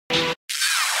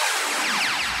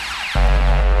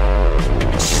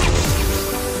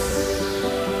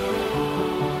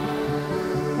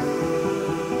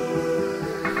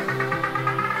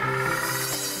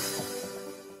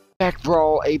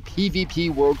Brawl, a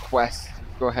PvP world quest.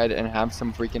 Go ahead and have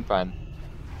some freaking fun.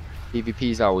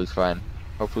 PvP is always fun.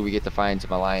 Hopefully we get to find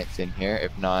some alliance in here.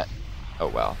 If not, oh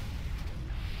well.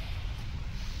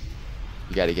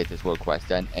 We gotta get this world quest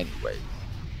done anyways.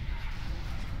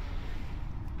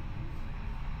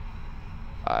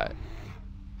 Alright.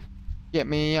 Get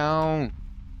me on.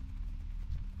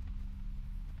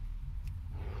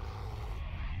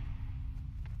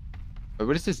 Wait,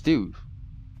 what does this do?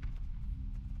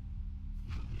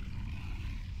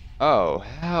 Oh,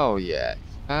 hell yes.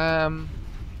 That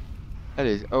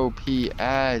is OP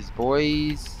as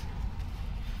boys.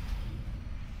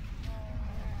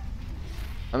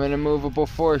 I'm an immovable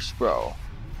force, bro.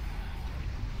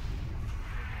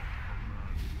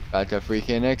 About to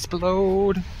freaking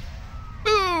explode.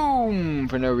 Boom!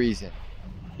 For no reason.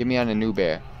 Get me on a new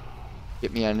bear.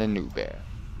 Get me on a new bear.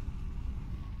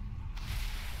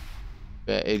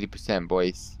 Bet 80%,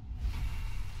 boys.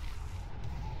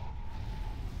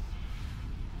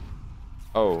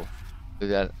 Oh, is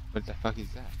that, what the fuck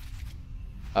is that?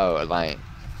 Oh, a lion.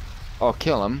 Oh,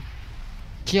 kill him.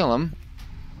 Kill him.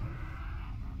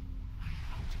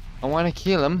 I wanna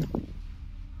kill him.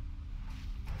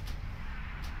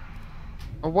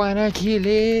 I wanna kill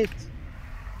it.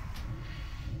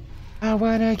 I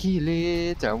wanna kill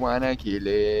it. I wanna kill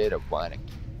it. I wanna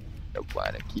kill it. I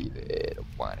wanna kill it. I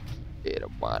wanna kill it. I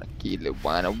wanna kill it.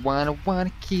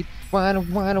 Wanna kill.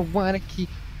 Wanna kill.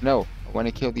 No, I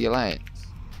wanna kill the alliance.